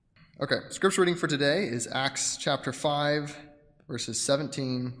Okay, scripture reading for today is Acts chapter 5, verses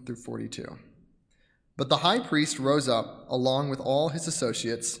 17 through 42. But the high priest rose up, along with all his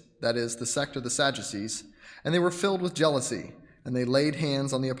associates, that is, the sect of the Sadducees, and they were filled with jealousy, and they laid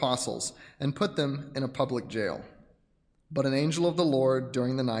hands on the apostles and put them in a public jail. But an angel of the Lord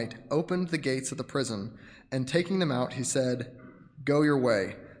during the night opened the gates of the prison, and taking them out, he said, "Go your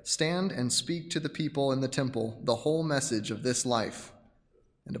way, stand and speak to the people in the temple the whole message of this life."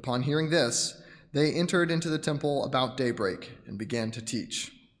 And upon hearing this, they entered into the temple about daybreak and began to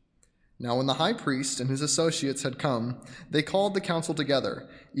teach. Now when the high priest and his associates had come, they called the council together,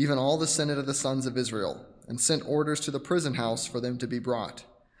 even all the senate of the sons of Israel, and sent orders to the prison house for them to be brought.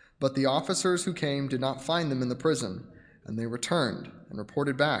 But the officers who came did not find them in the prison, and they returned and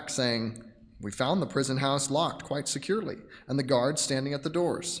reported back, saying, "We found the prison house locked quite securely, and the guards standing at the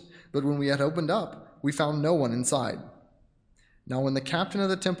doors. But when we had opened up, we found no one inside." Now when the captain of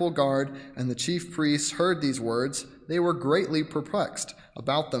the temple guard and the chief priests heard these words, they were greatly perplexed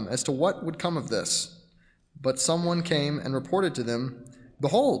about them as to what would come of this. But someone came and reported to them,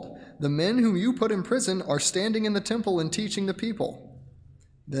 "Behold, the men whom you put in prison are standing in the temple and teaching the people."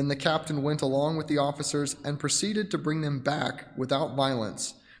 Then the captain went along with the officers and proceeded to bring them back without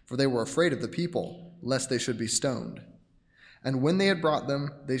violence, for they were afraid of the people, lest they should be stoned. And when they had brought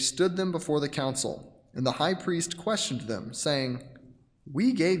them, they stood them before the council. And the high priest questioned them, saying,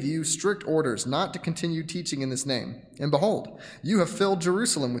 "We gave you strict orders not to continue teaching in this name. And behold, you have filled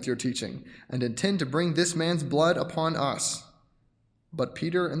Jerusalem with your teaching, and intend to bring this man's blood upon us." But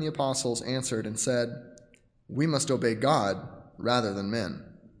Peter and the apostles answered and said, "We must obey God rather than men.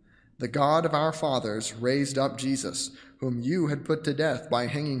 The God of our fathers raised up Jesus, whom you had put to death by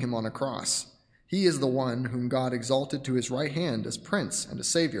hanging him on a cross. He is the one whom God exalted to his right hand as Prince and a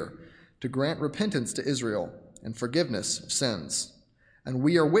Savior, to grant repentance to Israel and forgiveness of sins. And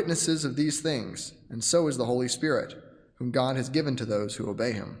we are witnesses of these things, and so is the Holy Spirit, whom God has given to those who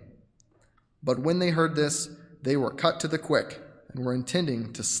obey him." But when they heard this, they were cut to the quick, and were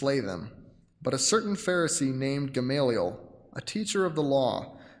intending to slay them. But a certain Pharisee named Gamaliel, a teacher of the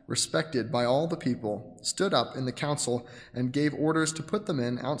law, respected by all the people, stood up in the council and gave orders to put the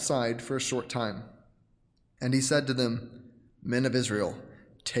men outside for a short time. And he said to them, "Men of Israel,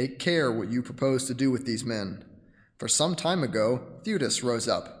 take care what you propose to do with these men. For some time ago, Theudas rose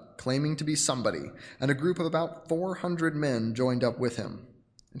up, claiming to be somebody, and a group of about 400 men joined up with him.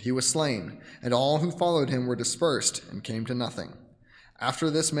 And he was slain, and all who followed him were dispersed and came to nothing. After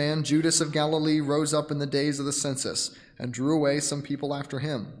this man, Judas of Galilee rose up in the days of the census, and drew away some people after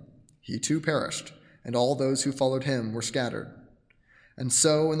him. He too perished, and all those who followed him were scattered. And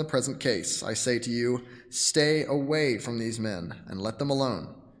so, in the present case, I say to you, stay away from these men, and let them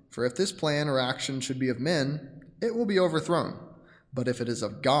alone. For if this plan or action should be of men, it will be overthrown. But if it is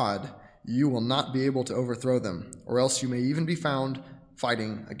of God, you will not be able to overthrow them, or else you may even be found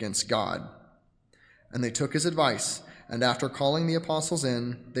fighting against God." And they took his advice, and after calling the apostles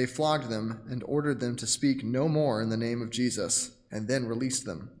in, they flogged them and ordered them to speak no more in the name of Jesus, and then released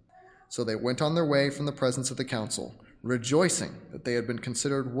them. So they went on their way from the presence of the council, rejoicing that they had been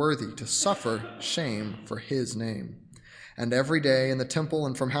considered worthy to suffer shame for his name. And every day in the temple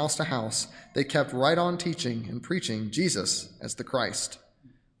and from house to house, they kept right on teaching and preaching Jesus as the Christ.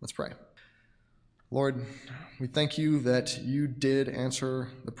 Let's pray. Lord, we thank you that you did answer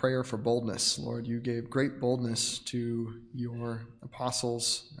the prayer for boldness. Lord, you gave great boldness to your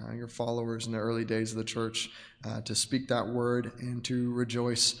apostles, your followers in the early days of the church, to speak that word and to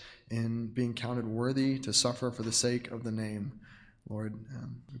rejoice in being counted worthy to suffer for the sake of the name. Lord,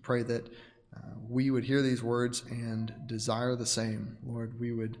 we pray that we would hear these words and desire the same. Lord,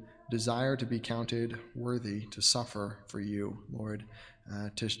 we would desire to be counted worthy to suffer for you, Lord,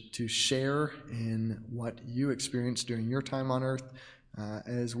 to share in what you experienced during your time on earth,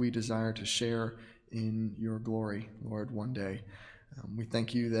 as we desire to share in your glory, Lord, one day. We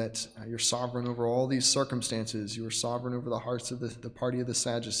thank you that you're sovereign over all these circumstances. You are sovereign over the hearts of the party of the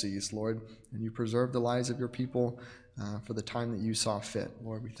Sadducees, Lord, and you preserve the lives of your people for the time that you saw fit.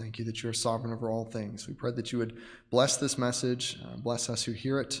 Lord, we thank you that you're sovereign over all things. We pray that you would bless this message, bless us who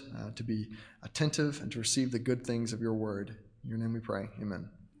hear it, to be attentive and to receive the good things of your word. In your name we pray. Amen.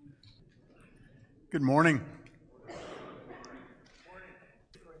 Good morning.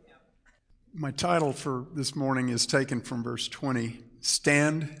 My title for this morning is taken from verse 20,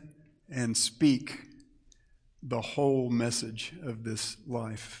 "Stand and speak the whole message of this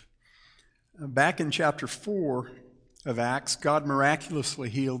life." Back in chapter 4 of Acts, God miraculously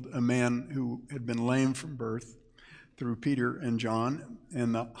healed a man who had been lame from birth through Peter and John,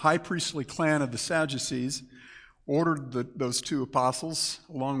 and the high priestly clan of the Sadducees ordered those two apostles,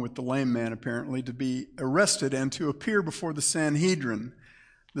 along with the lame man apparently, to be arrested and to appear before the Sanhedrin,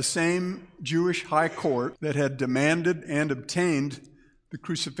 the same Jewish high court that had demanded and obtained the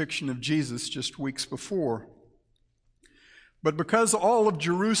crucifixion of Jesus just weeks before. But because all of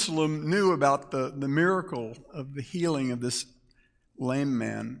Jerusalem knew about the miracle of the healing of this lame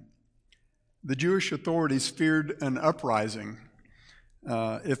man, the Jewish authorities feared an uprising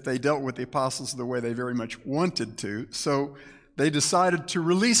if they dealt with the apostles the way they very much wanted to. So they decided to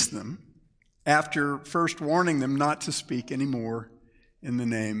release them after first warning them not to speak anymore in the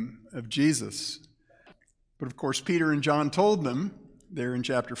name of Jesus. But of course, Peter and John told them there in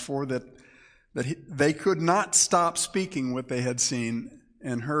chapter 4 that they could not stop speaking what they had seen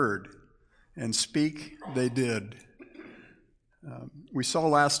and heard. And speak they did. We saw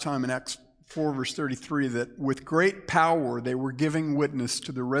last time in Acts 4 verse 33 that with great power they were giving witness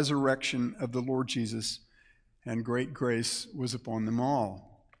to the resurrection of the Lord Jesus, and great grace was upon them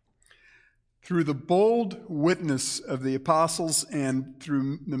all. Through the bold witness of the apostles and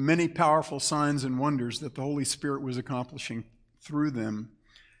through the many powerful signs and wonders that the Holy Spirit was accomplishing through them,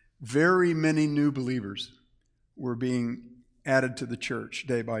 very many new believers were being added to the church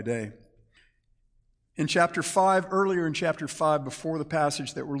day by day. In chapter 5, earlier in chapter 5, before the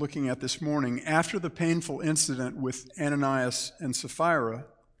passage that we're looking at this morning, after the painful incident with Ananias and Sapphira,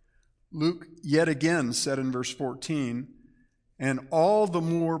 Luke yet again said in verse 14, "And all the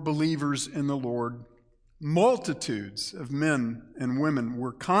more believers in the Lord, multitudes of men and women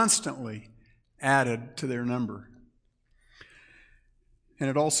were constantly added to their number." And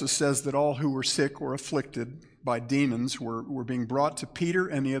it also says that all who were sick or afflicted by demons were being brought to Peter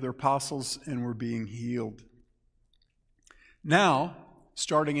and the other apostles and were being healed. Now,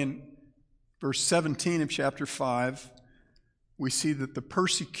 starting in verse 17 of chapter 5, we see that the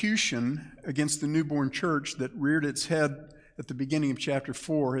persecution against the newborn church that reared its head at the beginning of chapter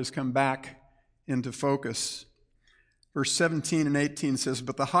 4 has come back into focus. Verse 17 and 18 says,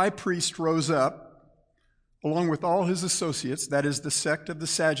 "But the high priest rose up, along with all his associates," that is the sect of the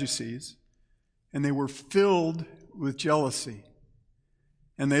Sadducees, "and they were filled with jealousy.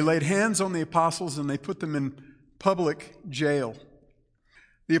 And they laid hands on the apostles and they put them in public jail."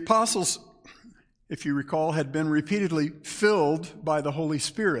 The apostles, if you recall, had been repeatedly filled by the Holy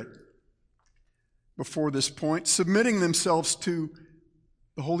Spirit before this point, submitting themselves to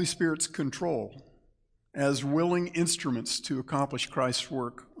the Holy Spirit's control as willing instruments to accomplish Christ's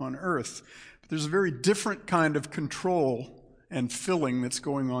work on earth. But there's a very different kind of control and filling that's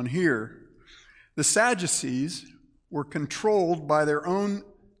going on here. The Sadducees were controlled by their own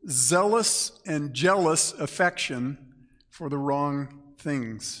zealous and jealous affection for the wrong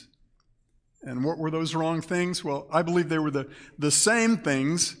things. And what were those wrong things? Well, I believe they were the same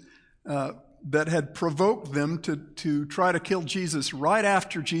things that had provoked them to try to kill Jesus right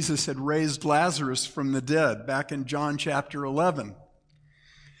after Jesus had raised Lazarus from the dead, back in John chapter 11.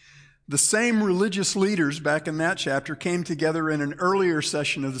 The same religious leaders back in that chapter came together in an earlier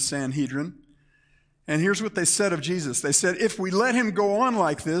session of the Sanhedrin. And here's what they said of Jesus. They said, "If we let him go on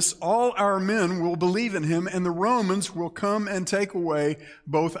like this, all our men will believe in him, and the Romans will come and take away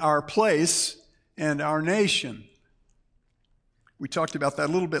both our place and our nation." We talked about that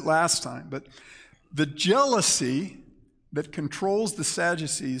a little bit last time, but the jealousy that controls the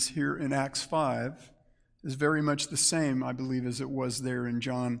Sadducees here in Acts 5 is very much the same, I believe, as it was there in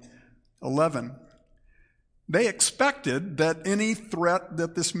John 11. They expected that any threat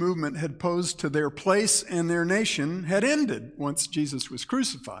that this movement had posed to their place and their nation had ended once Jesus was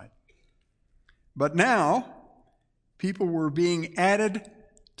crucified. But now, people were being added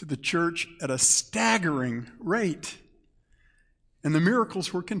to the church at a staggering rate, and the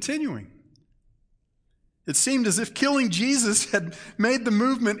miracles were continuing. It seemed as if killing Jesus had made the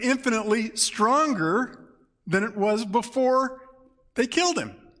movement infinitely stronger than it was before they killed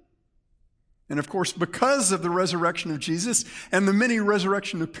him. And of course, because of the resurrection of Jesus and the many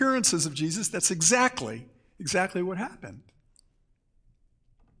resurrection appearances of Jesus, that's exactly what happened.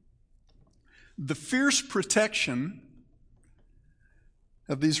 The fierce protection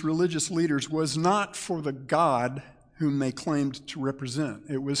of these religious leaders was not for the God whom they claimed to represent.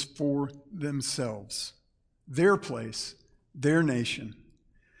 It was for themselves, their place, their nation.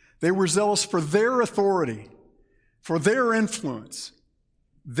 They were zealous for their authority, for their influence,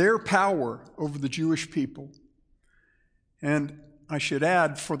 their power over the Jewish people. And I should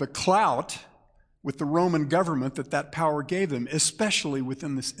add, for the clout with the Roman government that power gave them, especially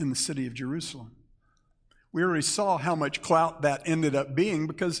in the city of Jerusalem. We already saw how much clout that ended up being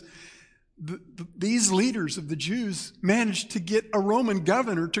because these leaders of the Jews managed to get a Roman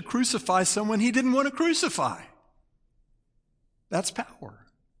governor to crucify someone he didn't want to crucify. That's power.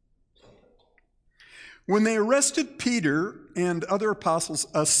 When they arrested Peter and other apostles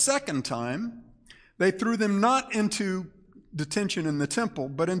a second time, they threw them not into detention in the temple,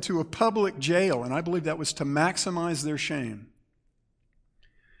 but into a public jail, and I believe that was to maximize their shame.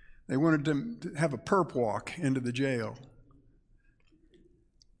 They wanted to have a perp walk into the jail.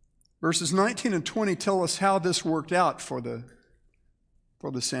 Verses 19 and 20 tell us how this worked out for the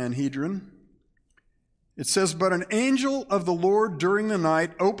Sanhedrin. It says, "But an angel of the Lord during the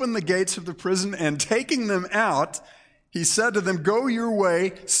night opened the gates of the prison, and taking them out, he said to them, 'Go your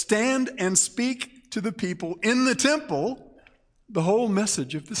way, stand and speak to the people in the temple the whole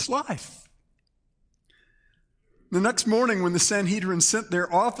message of this life.'" The next morning, when the Sanhedrin sent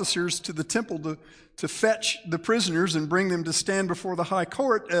their officers to the temple to fetch the prisoners and bring them to stand before the high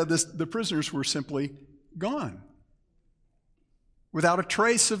court, the prisoners were simply gone, without a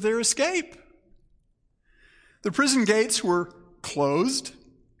trace of their escape. The prison gates were closed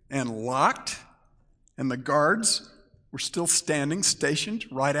and locked, and the guards were still standing, stationed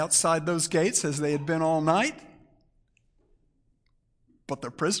right outside those gates as they had been all night. But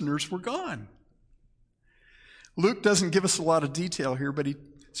the prisoners were gone. Luke doesn't give us a lot of detail here, but he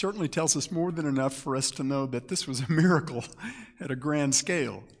certainly tells us more than enough for us to know that this was a miracle at a grand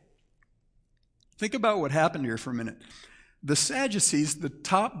scale. Think about what happened here for a minute. The Sadducees, the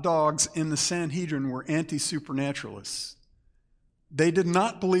top dogs in the Sanhedrin, were anti-supernaturalists. They did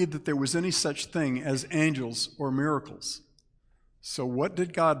not believe that there was any such thing as angels or miracles. So what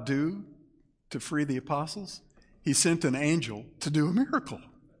did God do to free the apostles? He sent an angel to do a miracle.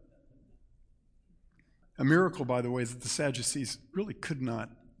 A miracle, by the way, that the Sadducees really could not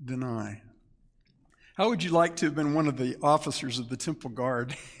deny. How would you like to have been one of the officers of the temple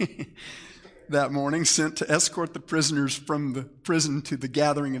guard that morning, sent to escort the prisoners from the prison to the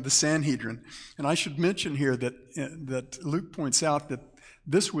gathering of the Sanhedrin? And I should mention here that Luke points out that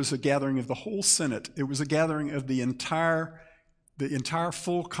this was a gathering of the whole Senate. It was a gathering of the entire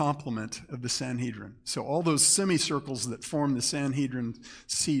full complement of the Sanhedrin. So all those semicircles that form the Sanhedrin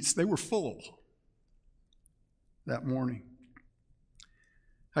seats, they were full that morning.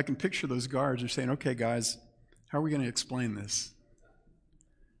 I can picture those guards are saying, "Okay, guys, how are we going to explain this?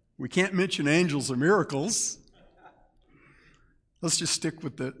 We can't mention angels or miracles. Let's just stick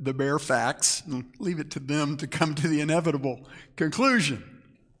with the bare facts and leave it to them to come to the inevitable conclusion."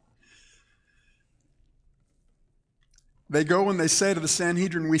 They go and they say to the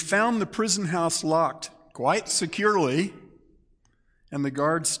Sanhedrin, "We found the prison house locked quite securely and the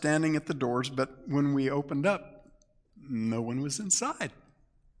guards standing at the doors, but when we opened up, no one was inside.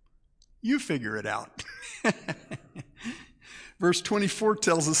 You figure it out." Verse 24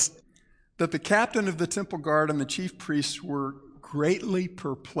 tells us that the captain of the temple guard and the chief priests were greatly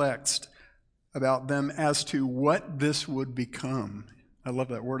perplexed about them as to what this would become. I love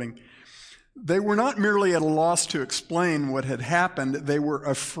that wording. They were not merely at a loss to explain what had happened, they were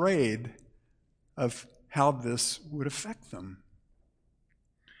afraid of how this would affect them.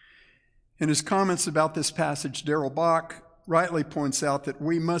 In his comments about this passage, Darrell Bock rightly points out that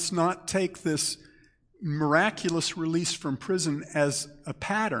we must not take this miraculous release from prison as a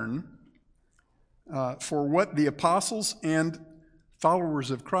pattern for what the apostles and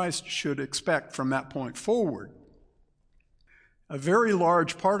followers of Christ should expect from that point forward. A very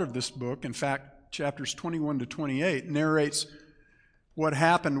large part of this book, in fact, chapters 21 to 28, narrates what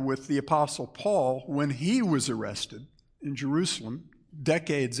happened with the Apostle Paul when he was arrested in Jerusalem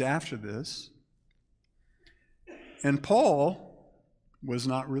decades after this. And Paul was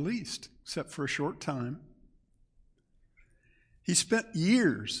not released, except for a short time. He spent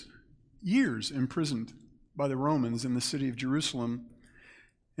years imprisoned by the Romans in the city of Jerusalem,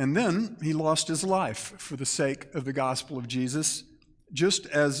 and then he lost his life for the sake of the gospel of Jesus, just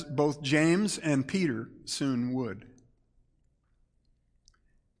as both James and Peter soon would.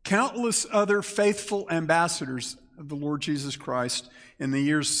 Countless other faithful ambassadors of the Lord Jesus Christ in the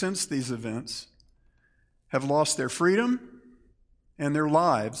years since these events have lost their freedom and their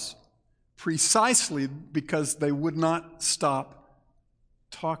lives precisely because they would not stop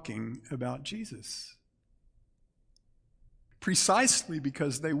talking about Jesus. Precisely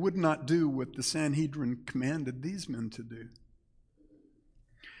because they would not do what the Sanhedrin commanded these men to do.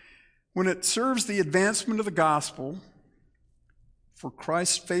 When it serves the advancement of the gospel for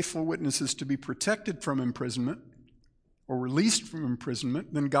Christ's faithful witnesses to be protected from imprisonment or released from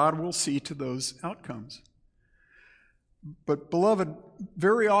imprisonment, then God will see to those outcomes. But, beloved,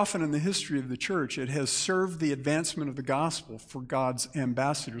 very often in the history of the church, it has served the advancement of the gospel for God's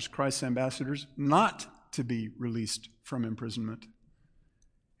ambassadors, Christ's ambassadors, not to be released from imprisonment,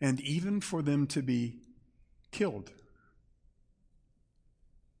 and even for them to be killed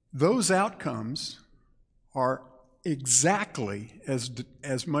those outcomes are exactly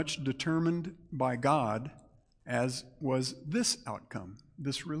as much determined by God as was this outcome,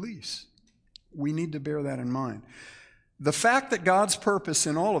 this release. We need to bear that in mind. The fact that God's purpose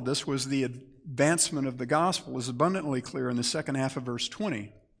in all of this was the advancement of the gospel is abundantly clear in the second half of verse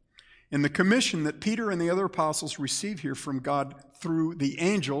 20. In the commission that Peter and the other apostles receive here from God through the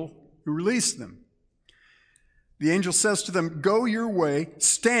angel who released them. The angel says to them, "Go your way,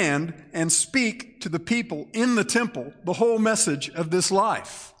 stand and speak to the people in the temple the whole message of this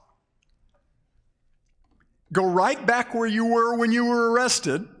life." Go right back where you were when you were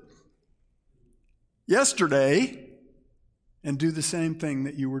arrested yesterday and do the same thing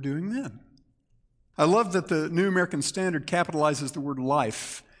that you were doing then. I love that the New American Standard capitalizes the word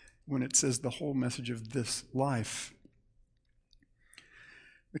life when it says the whole message of this life.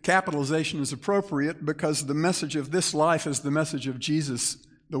 The capitalization is appropriate because the message of this life is the message of Jesus,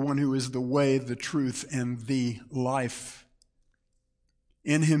 the one who is the way, the truth, and the life.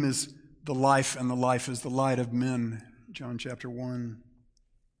 In him is the life, and the life is the light of men. John chapter 1.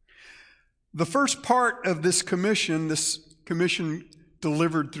 The first part of this commission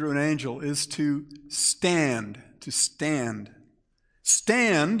delivered through an angel, is to stand. To stand.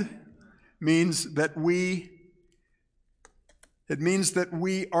 Stand means that we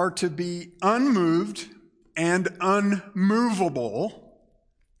are to be unmoved and unmovable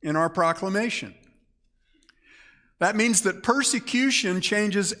in our proclamation. That means that persecution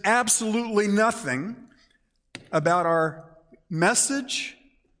changes absolutely nothing about our message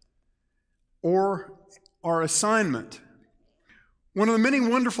or our assignment. One of the many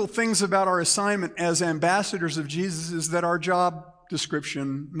wonderful things about our assignment as ambassadors of Jesus is that our job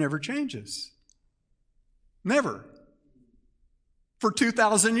description never changes. Never. For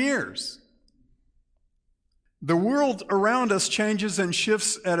 2,000 years. The world around us changes and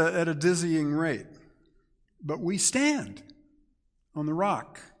shifts at a dizzying rate. But we stand on the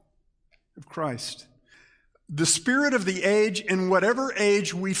rock of Christ. The spirit of the age, in whatever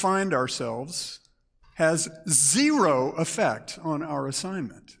age we find ourselves, has zero effect on our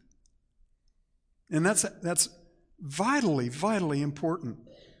assignment. And that's vitally, vitally important.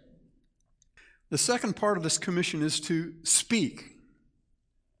 The second part of this commission is to speak.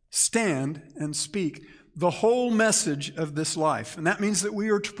 Stand and speak the whole message of this life. And that means that we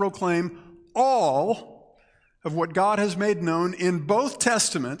are to proclaim all of what God has made known in both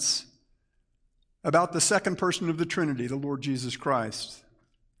Testaments about the second person of the Trinity, the Lord Jesus Christ,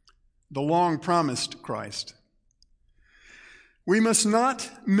 the long-promised Christ. We must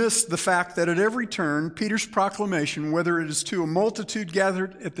not miss the fact that at every turn, Peter's proclamation, whether it is to a multitude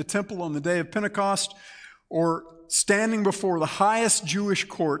gathered at the temple on the day of Pentecost or standing before the highest Jewish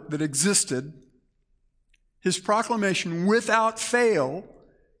court that existed, his proclamation without fail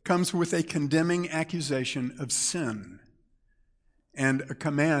comes with a condemning accusation of sin and a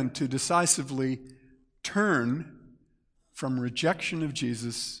command to decisively turn from rejection of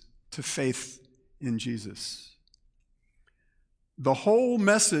Jesus to faith in Jesus. The whole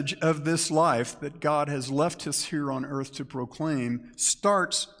message of this life that God has left us here on earth to proclaim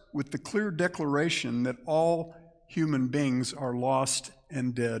starts with the clear declaration that all human beings are lost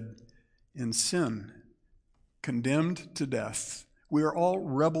and dead in sin, condemned to death. We are all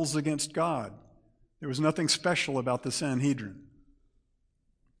rebels against God. There was nothing special about the Sanhedrin.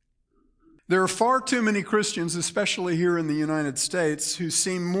 There are far too many Christians, especially here in the United States, who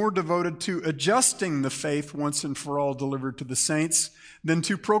seem more devoted to adjusting the faith once and for all delivered to the saints than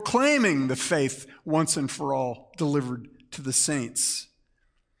to proclaiming the faith once and for all delivered to the saints.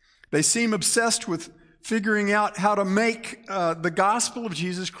 They seem obsessed with figuring out how to make the gospel of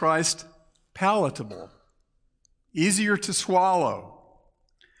Jesus Christ palatable, easier to swallow,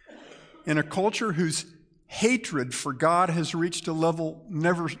 in a culture whose hatred for God has reached a level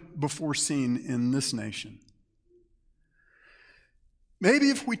never before seen in this nation. Maybe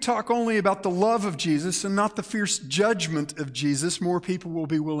if we talk only about the love of Jesus and not the fierce judgment of Jesus, more people will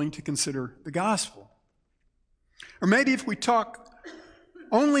be willing to consider the gospel. Or maybe if we talk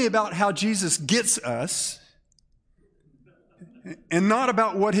only about how Jesus gets us and not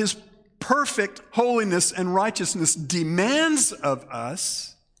about what his perfect holiness and righteousness demands of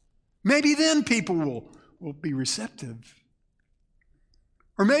us, maybe then people will be receptive.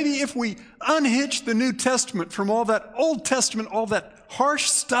 Or maybe if we unhitch the New Testament from all that Old Testament, all that harsh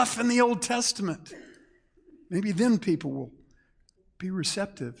stuff in the Old Testament, maybe then people will be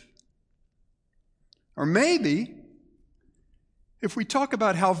receptive. Or maybe if we talk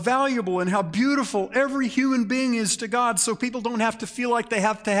about how valuable and how beautiful every human being is to God, so people don't have to feel like they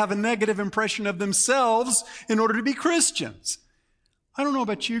have to have a negative impression of themselves in order to be Christians. I don't know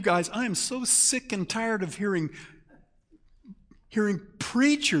about you guys. I am so sick and tired of hearing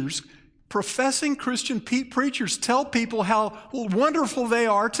preachers, professing Christian preachers, tell people how wonderful they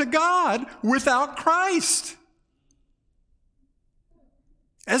are to God without Christ.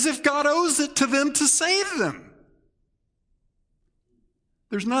 As if God owes it to them to save them.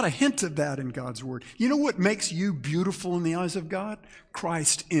 There's not a hint of that in God's Word. You know what makes you beautiful in the eyes of God?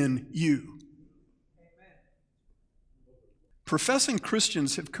 Christ in you. Professing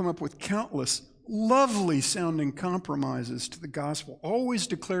Christians have come up with countless lovely sounding compromises to the gospel, always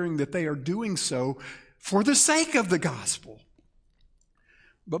declaring that they are doing so for the sake of the gospel.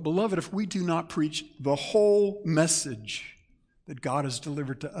 But beloved, if we do not preach the whole message that God has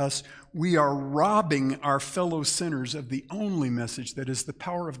delivered to us, we are robbing our fellow sinners of the only message that is the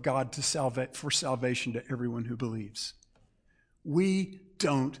power of God for salvation to everyone who believes. We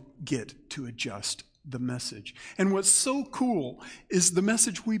don't get to adjust the message. And what's so cool is the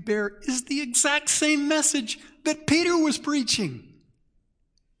message we bear is the exact same message that Peter was preaching,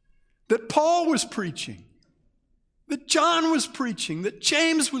 that Paul was preaching, that John was preaching, that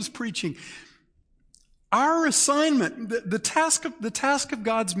James was preaching. Our assignment, the task of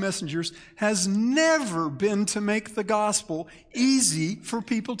God's messengers has never been to make the gospel easy for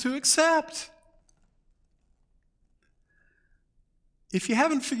people to accept. If you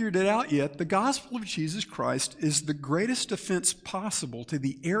haven't figured it out yet, the gospel of Jesus Christ is the greatest offense possible to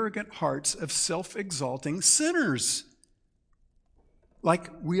the arrogant hearts of self-exalting sinners, like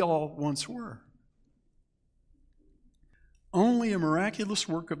we all once were. Only a miraculous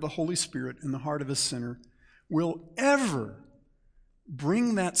work of the Holy Spirit in the heart of a sinner will ever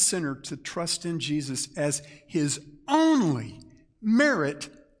bring that sinner to trust in Jesus as his only merit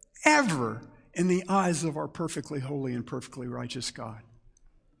ever in the eyes of our perfectly holy and perfectly righteous God.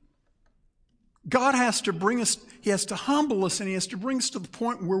 God has to bring us, He has to humble us, and He has to bring us to the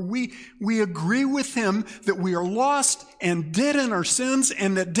point where we agree with Him that we are lost and dead in our sins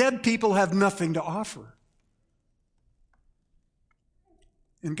and that dead people have nothing to offer.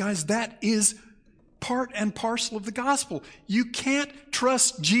 And guys, that is part and parcel of the gospel. You can't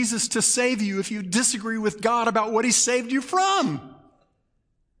trust Jesus to save you if you disagree with God about what He saved you from.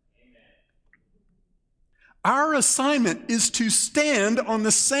 Our assignment is to stand on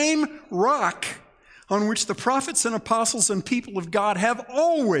the same rock on which the prophets and apostles and people of God have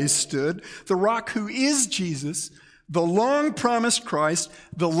always stood, the rock who is Jesus, the long-promised Christ,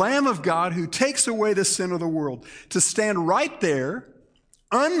 the Lamb of God who takes away the sin of the world. To stand right there,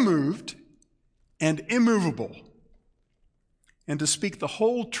 unmoved and immovable, and to speak the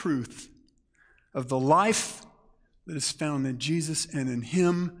whole truth of the life that is found in Jesus and in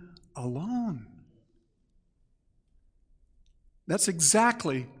Him alone. That's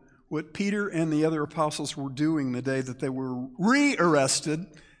exactly what Peter and the other apostles were doing the day that they were re-arrested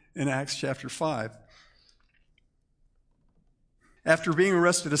in Acts chapter 5. After being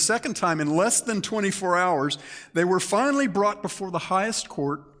arrested a second time in less than 24 hours, they were finally brought before the highest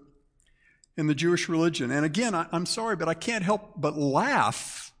court in the Jewish religion. And again, I'm sorry, but I can't help but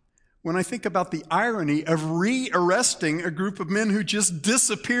laugh when I think about the irony of re-arresting a group of men who just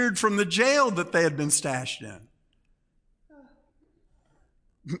disappeared from the jail that they had been stashed in.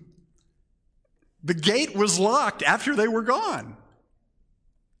 The gate was locked after they were gone.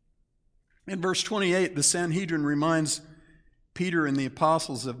 In verse 28, the Sanhedrin reminds Peter and the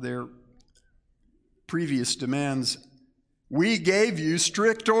apostles of their previous demands. We gave you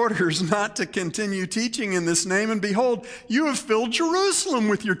strict orders not to continue teaching in this name, and behold, you have filled Jerusalem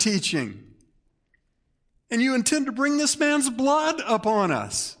with your teaching. And you intend to bring this man's blood upon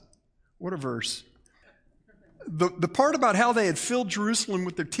us. What a verse. The part about how they had filled Jerusalem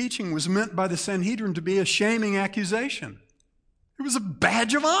with their teaching was meant by the Sanhedrin to be a shaming accusation. It was a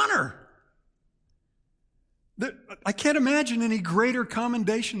badge of honor. I can't imagine any greater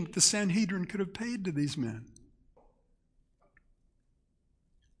commendation that the Sanhedrin could have paid to these men.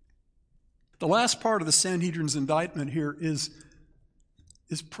 The last part of the Sanhedrin's indictment here is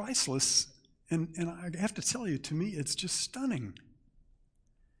priceless, and I have to tell you, to me, it's just stunning.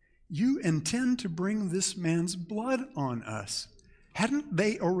 You intend to bring this man's blood on us. Hadn't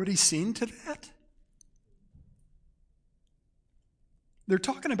they already seen to that? They're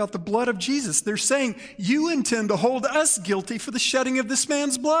talking about the blood of Jesus. They're saying, you intend to hold us guilty for the shedding of this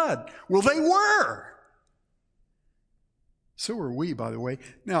man's blood. Well, they were. So are we, by the way.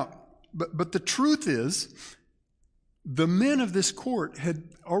 Now, but the truth is, the men of this court had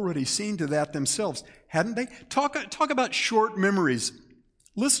already seen to that themselves, hadn't they? Talk about short memories.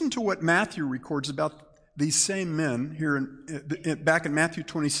 Listen to what Matthew records about these same men here back in Matthew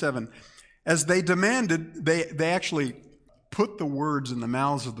 27. As they demanded, they actually put the words in the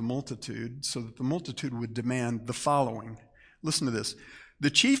mouths of the multitude so that the multitude would demand the following. Listen to this. The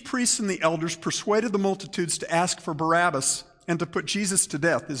chief priests and the elders persuaded the multitudes to ask for Barabbas and to put Jesus to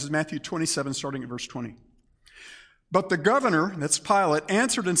death. This is Matthew 27, starting at verse 20. But the governor, that's Pilate,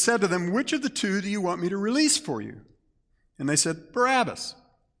 answered and said to them, which of the two do you want me to release for you? And they said, Barabbas.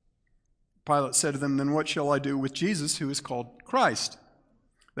 Pilate said to them, then what shall I do with Jesus, who is called Christ?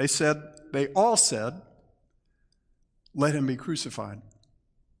 They all said, let him be crucified.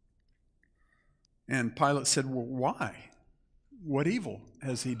 And Pilate said, well, why? What evil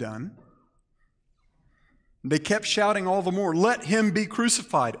has he done? They kept shouting all the more, let him be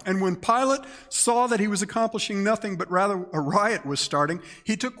crucified. And when Pilate saw that he was accomplishing nothing, but rather a riot was starting,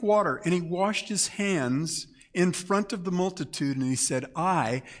 he took water and he washed his hands in front of the multitude, and he said,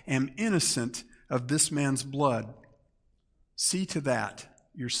 I am innocent of this man's blood. See to that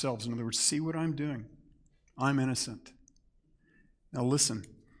yourselves. In other words, see what I'm doing. I'm innocent. Now listen,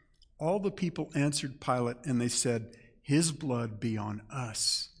 all the people answered Pilate, and they said, his blood be on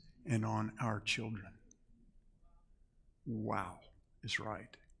us and on our children. Wow is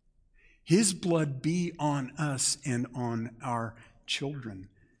right. His blood be on us and on our children.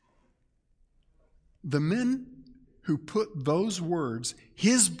 The men who put those words,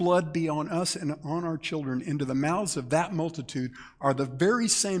 his blood be on us and on our children, into the mouths of that multitude are the very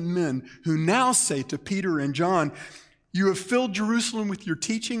same men who now say to Peter and John, you have filled Jerusalem with your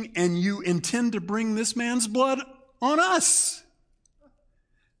teaching and you intend to bring this man's blood on us.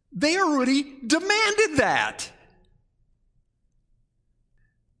 They already demanded that.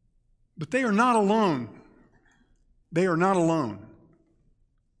 But they are not alone. They are not alone.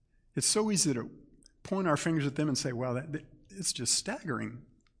 It's so easy to point our fingers at them and say, wow, it's just staggering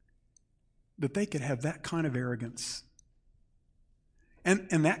that they could have that kind of arrogance. And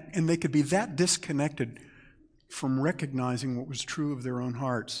they could be that disconnected from recognizing what was true of their own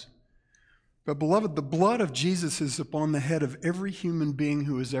hearts. But beloved, the blood of Jesus is upon the head of every human being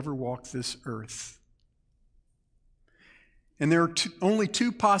who has ever walked this earth. And there are only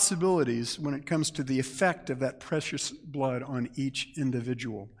two possibilities when it comes to the effect of that precious blood on each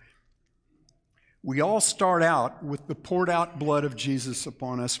individual. We all start out with the poured out blood of Jesus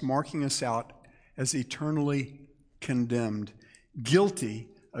upon us, marking us out as eternally condemned, guilty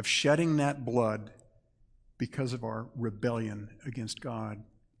of shedding that blood because of our rebellion against God.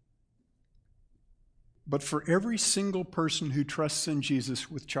 But for every single person who trusts in Jesus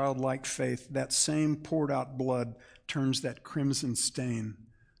with childlike faith, that same poured out blood turns that crimson stain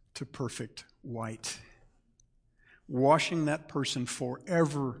to perfect white, washing that person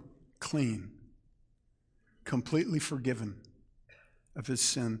forever clean, completely forgiven of his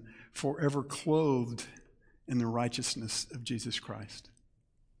sin, forever clothed in the righteousness of Jesus Christ.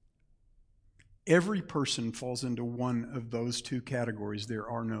 Every person falls into one of those two categories. There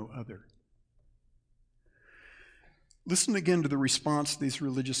are no other. Listen again to the response these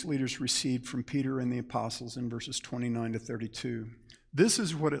religious leaders received from Peter and the apostles in verses 29 to 32. This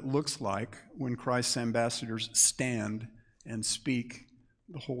is what it looks like when Christ's ambassadors stand and speak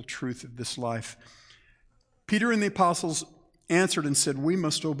the whole truth of this life. Peter and the apostles answered and said, we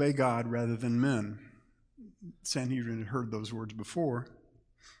must obey God rather than men. Sanhedrin had heard those words before.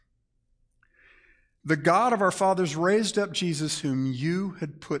 The God of our fathers raised up Jesus, whom you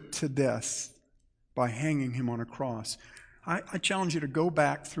had put to death by hanging him on a cross. I challenge you to go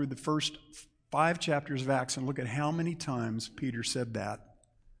back through the first 5 chapters of Acts and look at how many times Peter said that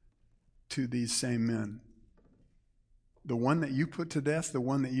to these same men. The one that you put to death, the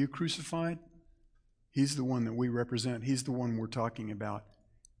one that you crucified, he's the one that we represent. He's the one we're talking about.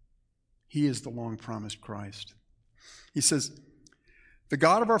 He is the long-promised Christ. He says, the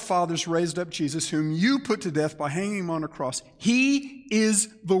God of our fathers raised up Jesus, whom you put to death by hanging him on a cross. He is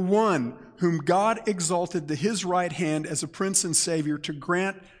the one whom God exalted to his right hand as a prince and savior to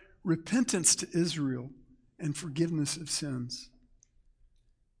grant repentance to Israel and forgiveness of sins.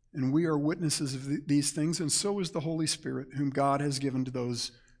 And we are witnesses of these things, and so is the Holy Spirit, whom God has given to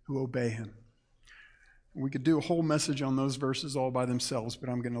those who obey him. We could do a whole message on those verses all by themselves, but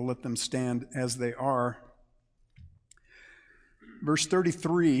I'm going to let them stand as they are. Verse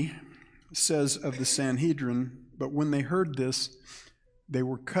 33 says of the Sanhedrin, but when they heard this, they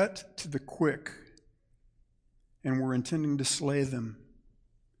were cut to the quick and were intending to slay them.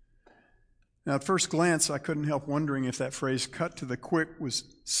 Now, at first glance, I couldn't help wondering if that phrase, cut to the quick, was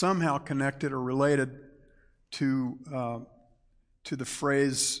somehow connected or related to the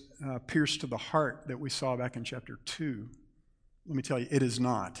phrase, pierced to the heart, that we saw back in chapter 2. Let me tell you, it is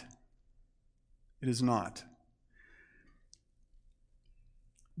not. It is not.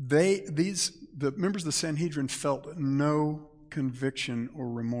 The members of the Sanhedrin felt no conviction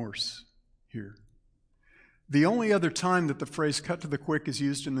or remorse here. The only other time that the phrase cut to the quick is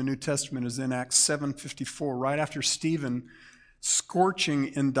used in the New Testament is in Acts 7:54, right after Stephen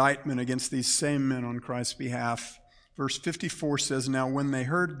scorching indictment against these same men on Christ's behalf. Verse 54 says, "Now when they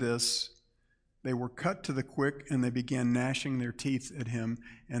heard this, they were cut to the quick and they began gnashing their teeth at him."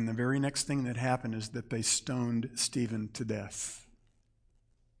 And the very next thing that happened is that they stoned Stephen to death.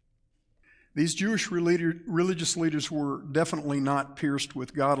 These Jewish religious leaders were definitely not pierced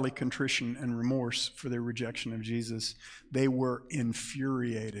with godly contrition and remorse for their rejection of Jesus. They were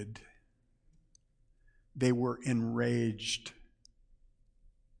infuriated. They were enraged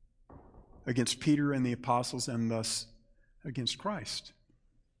against Peter and the apostles and thus against Christ.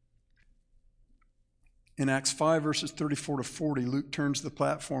 In Acts 5, verses 34 to 40, Luke turns the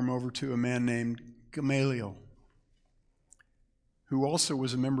platform over to a man named Gamaliel, who also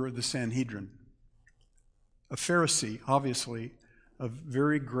was a member of the Sanhedrin, a Pharisee, obviously, of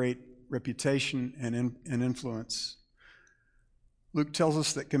very great reputation and influence. Luke tells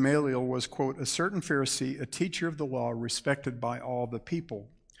us that Gamaliel was, quote, "a certain Pharisee, a teacher of the law, respected by all the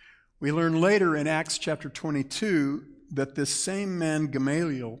people." We learn later in Acts chapter 22 that this same man,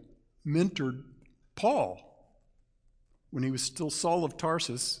 Gamaliel, mentored Paul when he was still Saul of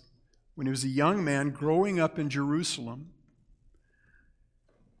Tarsus, when he was a young man growing up in Jerusalem.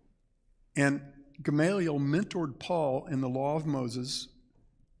 And Gamaliel mentored Paul in the law of Moses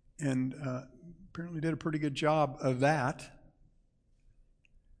and apparently did a pretty good job of that.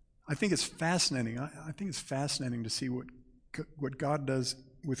 I think it's fascinating. I think it's fascinating to see what God does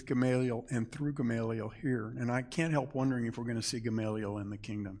with Gamaliel and through Gamaliel here. And I can't help wondering if we're going to see Gamaliel in the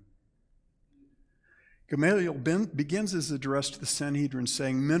kingdom. Gamaliel begins his address to the Sanhedrin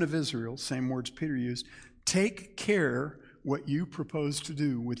saying, "Men of Israel," same words Peter used, "take care what you propose to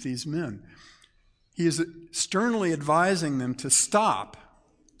do with these men." He is sternly advising them to stop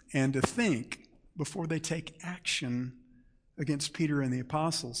and to think before they take action against Peter and the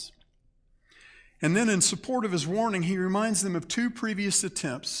apostles. And then in support of his warning, he reminds them of two previous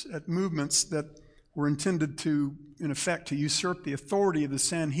attempts at movements that were intended to, in effect, to usurp the authority of the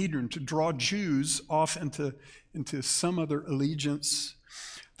Sanhedrin, to draw Jews off into some other allegiance.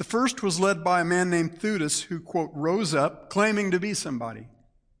 The first was led by a man named Theudas who, quote, "rose up claiming to be somebody."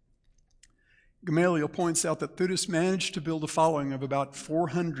 Gamaliel points out that Theudas managed to build a following of about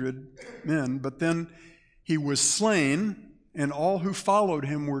 400 men, but then he was slain, and all who followed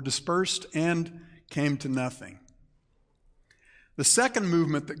him were dispersed and came to nothing. The second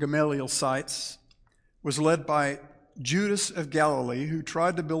movement that Gamaliel cites was led by Judas of Galilee, who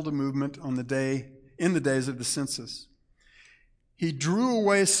tried to build a movement in the days of the census. He drew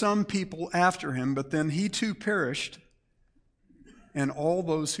away some people after him, but then he too perished, and all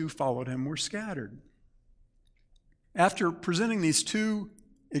those who followed him were scattered. After presenting these two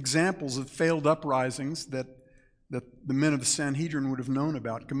examples of failed uprisings that the men of the Sanhedrin would have known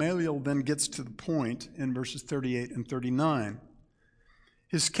about, Gamaliel then gets to the point in verses 38 and 39.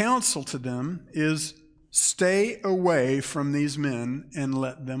 His counsel to them is, stay away from these men and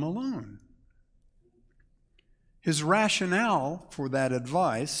let them alone. His rationale for that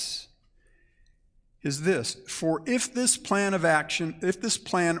advice is this: for if this plan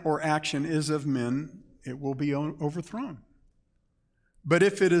or action is of men, it will be overthrown. But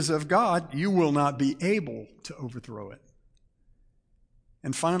if it is of God, you will not be able to overthrow it.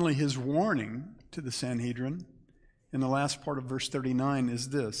 And finally, his warning to the Sanhedrin in the last part of verse 39 is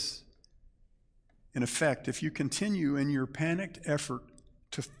this: in effect, if you continue in your panicked effort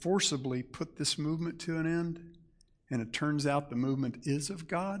to forcibly put this movement to an end, and it turns out the movement is of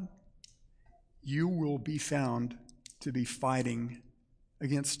God, you will be found to be fighting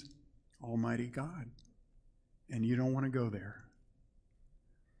against Almighty God. And you don't want to go there.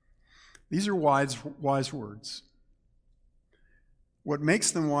 These are wise words. What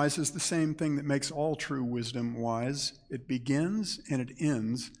makes them wise is the same thing that makes all true wisdom wise. It begins and it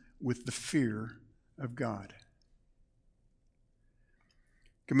ends with the fear of God.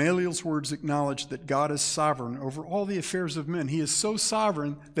 Gamaliel's words acknowledge that God is sovereign over all the affairs of men. He is so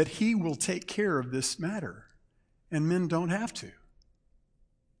sovereign that he will take care of this matter, and men don't have to.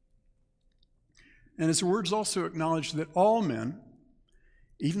 And his words also acknowledge that all men,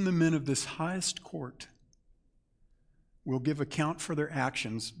 even the men of this highest court, will give account for their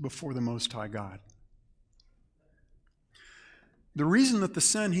actions before the Most High God. The reason that the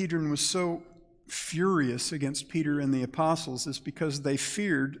Sanhedrin was so furious against Peter and the apostles is because they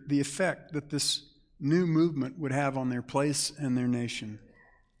feared the effect that this new movement would have on their place and their nation.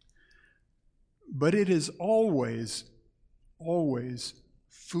 But it is always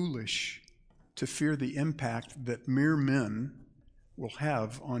foolish to fear the impact that mere men will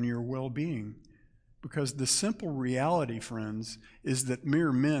have on your well-being. Because the simple reality, friends, is that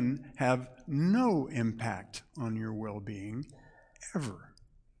mere men have no impact on your well-being ever.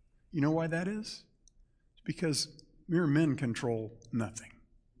 You know why that is? It's because mere men control nothing.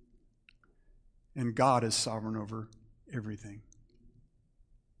 And God is sovereign over everything.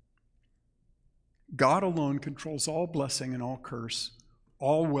 God alone controls all blessing and all curse,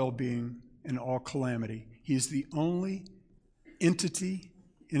 all well-being and all calamity. He is the only entity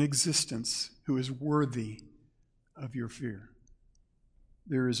in existence who is worthy of your fear.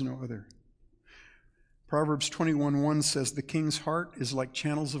 There is no other. Proverbs 21:1 says, "The king's heart is like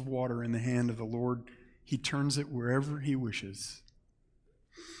channels of water in the hand of the Lord. He turns it wherever he wishes."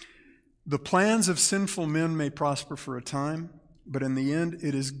 The plans of sinful men may prosper for a time, but in the end,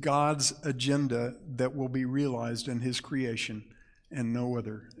 it is God's agenda that will be realized in his creation and no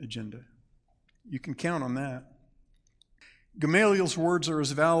other agenda. You can count on that. Gamaliel's words are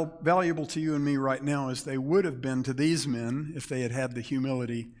as valuable to you and me right now as they would have been to these men if they had had the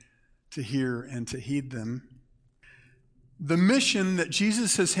humility to hear and to heed them. The mission that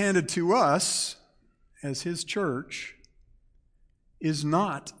Jesus has handed to us as his church is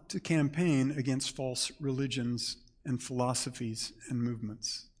not to campaign against false religions and philosophies and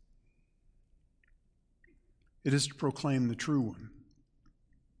movements. It is to proclaim the true one.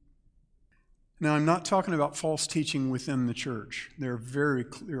 Now, I'm not talking about false teaching within the church. There are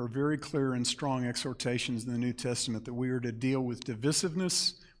very clear and strong exhortations in the New Testament that we are to deal with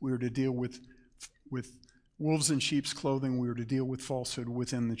divisiveness, we are to deal with wolves in sheep's clothing, we are to deal with falsehood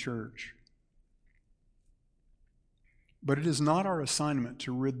within the church. But it is not our assignment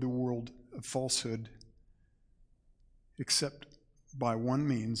to rid the world of falsehood except by one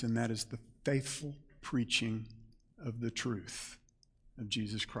means, and that is the faithful preaching of the truth of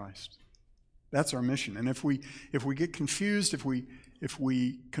Jesus Christ. That's our mission. And if we get confused, if we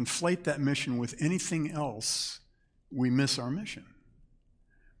conflate that mission with anything else, we miss our mission.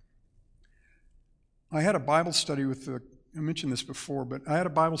 I had a Bible study I mentioned this before, but I had a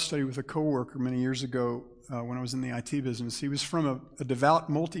Bible study with a coworker many years ago when I was in the IT business. He was from a devout,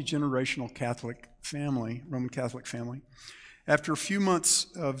 multi-generational Catholic family, Roman Catholic family. After a few months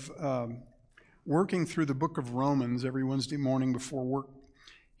of working through the book of Romans every Wednesday morning before work,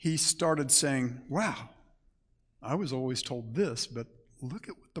 he started saying, "Wow, I was always told this, but look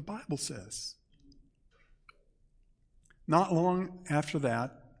at what the Bible says." Not long after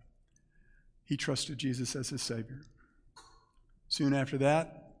that, he trusted Jesus as his Savior. Soon after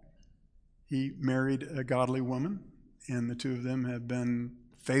that, he married a godly woman, and the two of them have been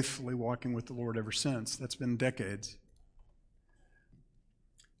faithfully walking with the Lord ever since. That's been decades.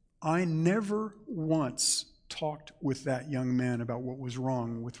 I never once talked with that young man about what was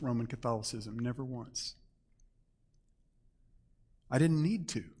wrong with Roman Catholicism. Never once. I didn't need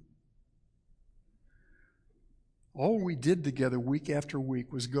to. All we did together week after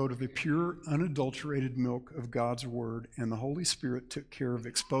week was go to the pure, unadulterated milk of God's Word, and the Holy Spirit took care of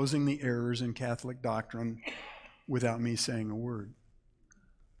exposing the errors in Catholic doctrine without me saying a word.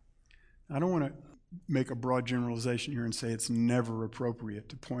 I don't want to make a broad generalization here and say it's never appropriate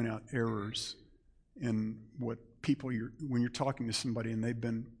to point out errors in what people when you're talking to somebody and they've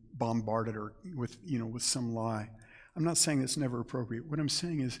been bombarded or with some lie. I'm not saying that's never appropriate. What I'm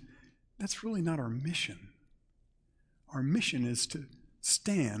saying is that's really not our mission. Our mission is to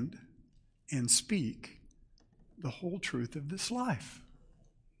stand and speak the whole truth of this life.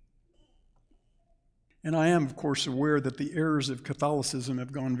 And I am, of course, aware that the errors of Catholicism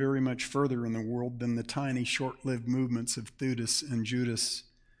have gone very much further in the world than the tiny, short-lived movements of Theudas and Judas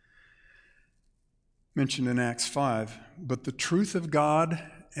mentioned in Acts 5. But the truth of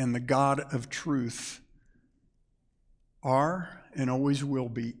God and the God of truth are and always will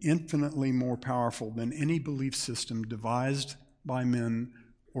be infinitely more powerful than any belief system devised by men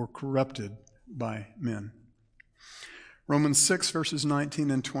or corrupted by men. Romans 6, verses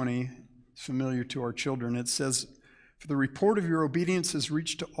 19 and 20 is familiar to our children. It says, "For the report of your obedience has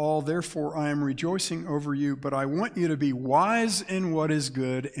reached to all, therefore I am rejoicing over you, but I want you to be wise in what is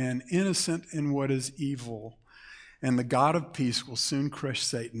good and innocent in what is evil. And the God of peace will soon crush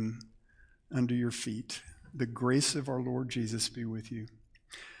Satan under your feet. The grace of our Lord Jesus be with you."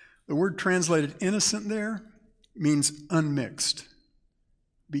 The word translated innocent there means unmixed.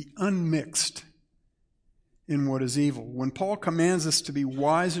 Be unmixed in what is evil. When Paul commands us to be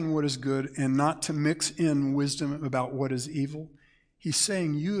wise in what is good and not to mix in wisdom about what is evil, he's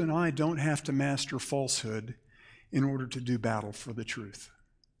saying you and I don't have to master falsehood in order to do battle for the truth.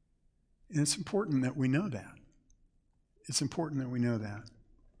 And it's important that we know that. It's important that we know that.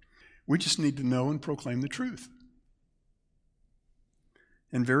 We just need to know and proclaim the truth.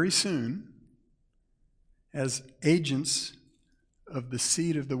 And very soon, as agents of the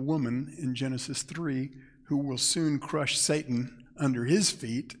seed of the woman in Genesis 3, who will soon crush Satan under his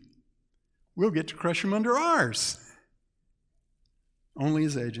feet, we'll get to crush him under ours. Only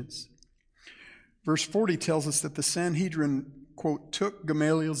as agents. Verse 40 tells us that the Sanhedrin, quote, took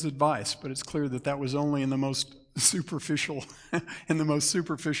Gamaliel's advice, but it's clear that that was only in the most superficial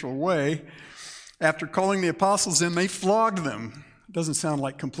way. After calling the apostles in, they flogged them. Doesn't sound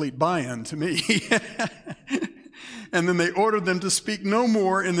like complete buy-in to me. And then they ordered them to speak no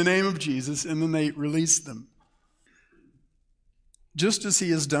more in the name of Jesus, and then they released them. Just as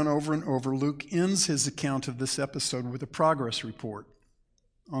he has done over and over, Luke ends his account of this episode with a progress report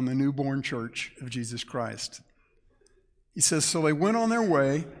on the newborn church of Jesus Christ. He says, so they went on their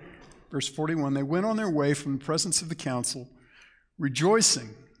way, verse 41, they went on their way from the presence of the council,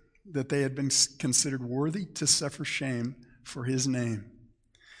 rejoicing that they had been considered worthy to suffer shame for his name.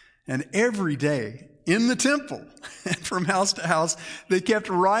 And every day in the temple and from house to house, they kept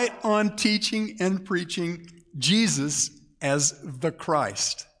right on teaching and preaching Jesus as the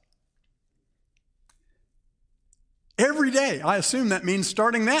Christ. Every day. I assume that means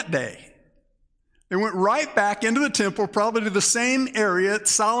starting that day. They went right back into the temple, probably to the same area,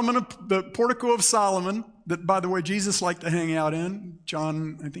 Solomon, the portico of Solomon, that, by the way, Jesus liked to hang out in,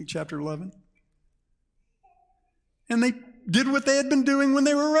 John, I think, chapter 11. And they did what they had been doing when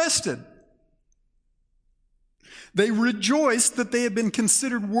they were arrested. They rejoiced that they had been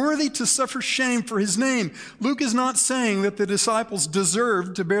considered worthy to suffer shame for his name. Luke is not saying that the disciples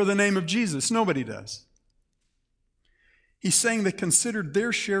deserved to bear the name of Jesus. Nobody does. He's saying they considered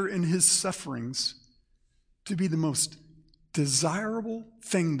their share in his sufferings to be the most desirable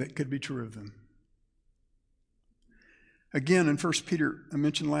thing that could be true of them. Again, in 1 Peter, I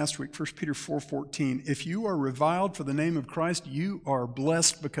mentioned last week, 1 Peter 4:14, if you are reviled for the name of Christ, you are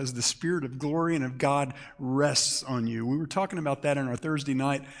blessed because the Spirit of glory and of God rests on you. We were talking about that in our Thursday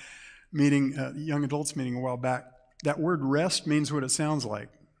night meeting, young adults meeting a while back. That word rest means what it sounds like.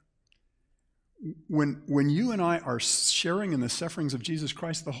 When you and I are sharing in the sufferings of Jesus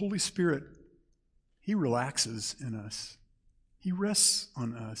Christ, the Holy Spirit, he relaxes in us. He rests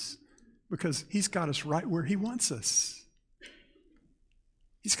on us because he's got us right where he wants us.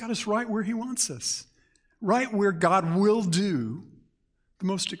 He's got us right where he wants us, right where God will do the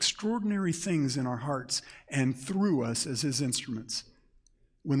most extraordinary things in our hearts and through us as his instruments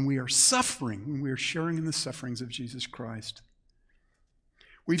when we are suffering, when we are sharing in the sufferings of Jesus Christ.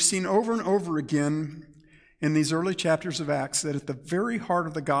 We've seen over and over again in these early chapters of Acts that at the very heart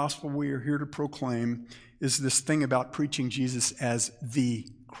of the gospel we are here to proclaim is this thing about preaching Jesus as the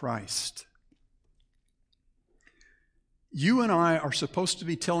Christ. You and I are supposed to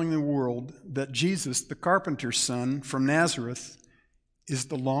be telling the world that Jesus, the carpenter's son from Nazareth, is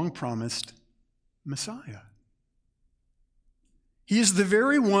the long-promised Messiah. He is the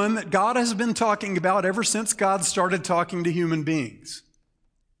very one that God has been talking about ever since God started talking to human beings.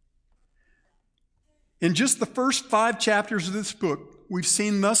 In just the first 5 chapters of this book, we've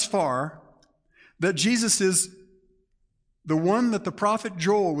seen thus far that Jesus is the one that the prophet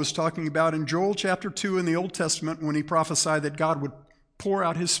Joel was talking about in Joel chapter 2 in the Old Testament when he prophesied that God would pour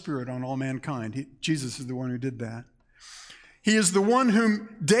out his Spirit on all mankind. Jesus is the one who did that. He is the one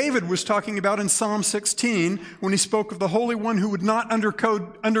whom David was talking about in Psalm 16 when he spoke of the Holy One who would not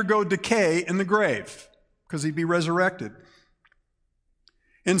undergo decay in the grave because he'd be resurrected.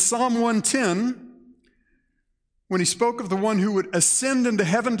 In Psalm 110, when he spoke of the one who would ascend into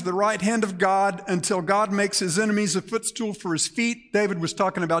heaven to the right hand of God until God makes his enemies a footstool for his feet, David was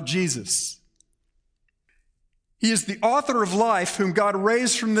talking about Jesus. He is the author of life whom God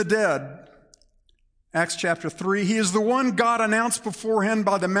raised from the dead. Acts chapter 3. He is the one God announced beforehand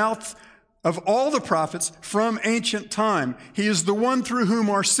by the mouth of all the prophets from ancient time. He is the one through whom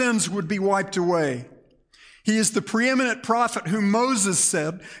our sins would be wiped away. He is the preeminent prophet whom Moses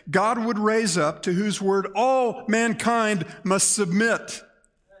said God would raise up, to whose word all mankind must submit.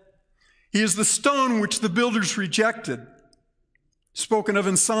 He is the stone which the builders rejected, spoken of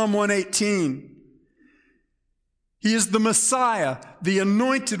in Psalm 118. He is the Messiah, the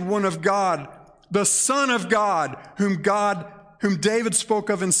anointed one of God, the Son of God, whom David spoke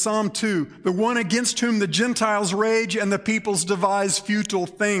of in Psalm 2, the one against whom the Gentiles rage and the peoples devise futile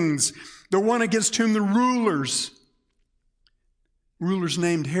things. The one against whom the rulers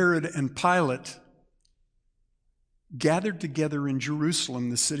named Herod and Pilate, gathered together in Jerusalem,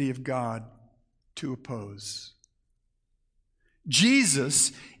 the city of God, to oppose.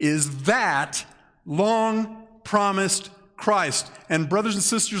 Jesus is that long-promised Christ. And brothers and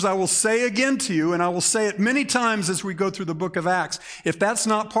sisters, I will say again to you, and I will say it many times as we go through the book of Acts, if that's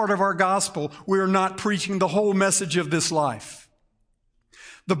not part of our gospel, we are not preaching the whole message of this life.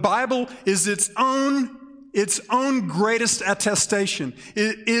 The Bible is its own greatest attestation.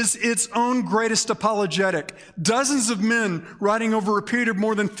 It is its own greatest apologetic. Dozens of men writing over a period of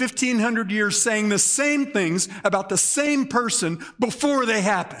more than 1,500 years saying the same things about the same person before they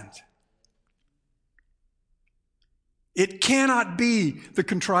happened. It cannot be the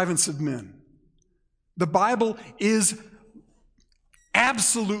contrivance of men. The Bible is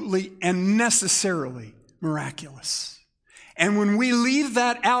absolutely and necessarily miraculous. And when we leave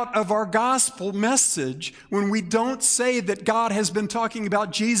that out of our gospel message, when we don't say that God has been talking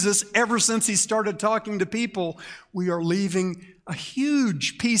about Jesus ever since he started talking to people, we are leaving a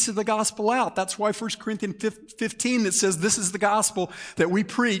huge piece of the gospel out. That's why 1 Corinthians 15 that says this is the gospel that we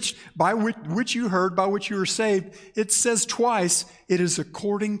preached, by which you heard, by which you were saved. It says twice, it is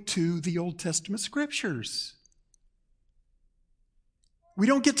according to the Old Testament scriptures. We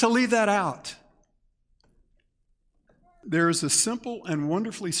don't get to leave that out. There is a simple and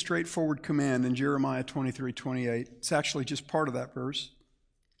wonderfully straightforward command in Jeremiah 23:28. It's actually just part of that verse.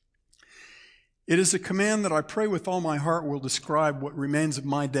 It is a command that I pray with all my heart will describe what remains of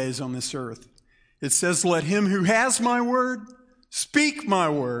my days on this earth. It says, let him who has my word speak my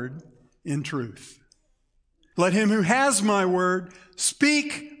word in truth. Let him who has my word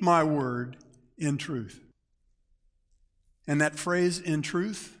speak my word in truth. And that phrase, in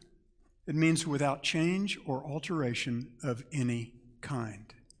truth, it means without change or alteration of any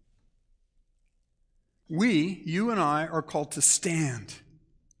kind. We, you and I, are called to stand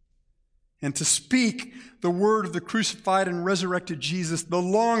and to speak the word of the crucified and resurrected Jesus, the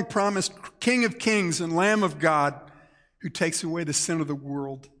long-promised King of Kings and Lamb of God, who takes away the sin of the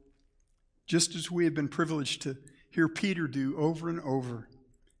world, just as we have been privileged to hear Peter do over and over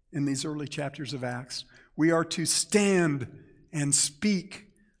in these early chapters of Acts. We are to stand and speak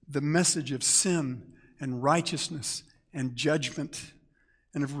the message of sin and righteousness and judgment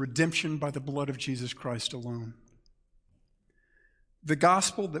and of redemption by the blood of Jesus Christ alone. The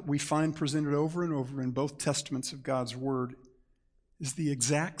gospel that we find presented over and over in both testaments of God's word is the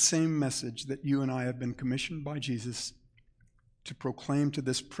exact same message that you and I have been commissioned by Jesus to proclaim to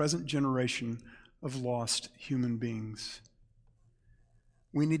this present generation of lost human beings.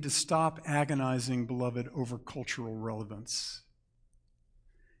 We need to stop agonizing, beloved, over cultural relevance.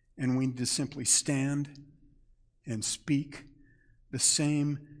 And we need to simply stand and speak the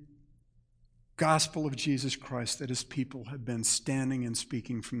same gospel of Jesus Christ that his people have been standing and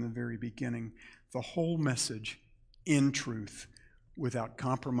speaking from the very beginning. The whole message in truth, without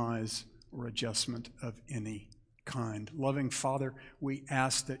compromise or adjustment of any kind. Loving Father, we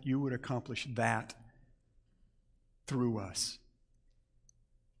ask that you would accomplish that through us.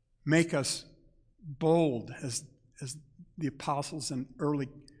 Make us bold as the apostles and early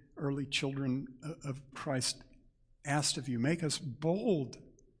children of Christ asked of you. Make us bold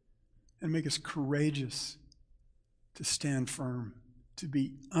and make us courageous to stand firm, to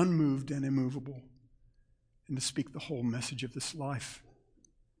be unmoved and immovable, and to speak the whole message of this life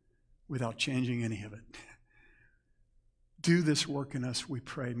without changing any of it. Do this work in us, we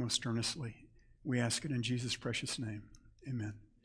pray most earnestly. We ask it in Jesus' precious name. Amen.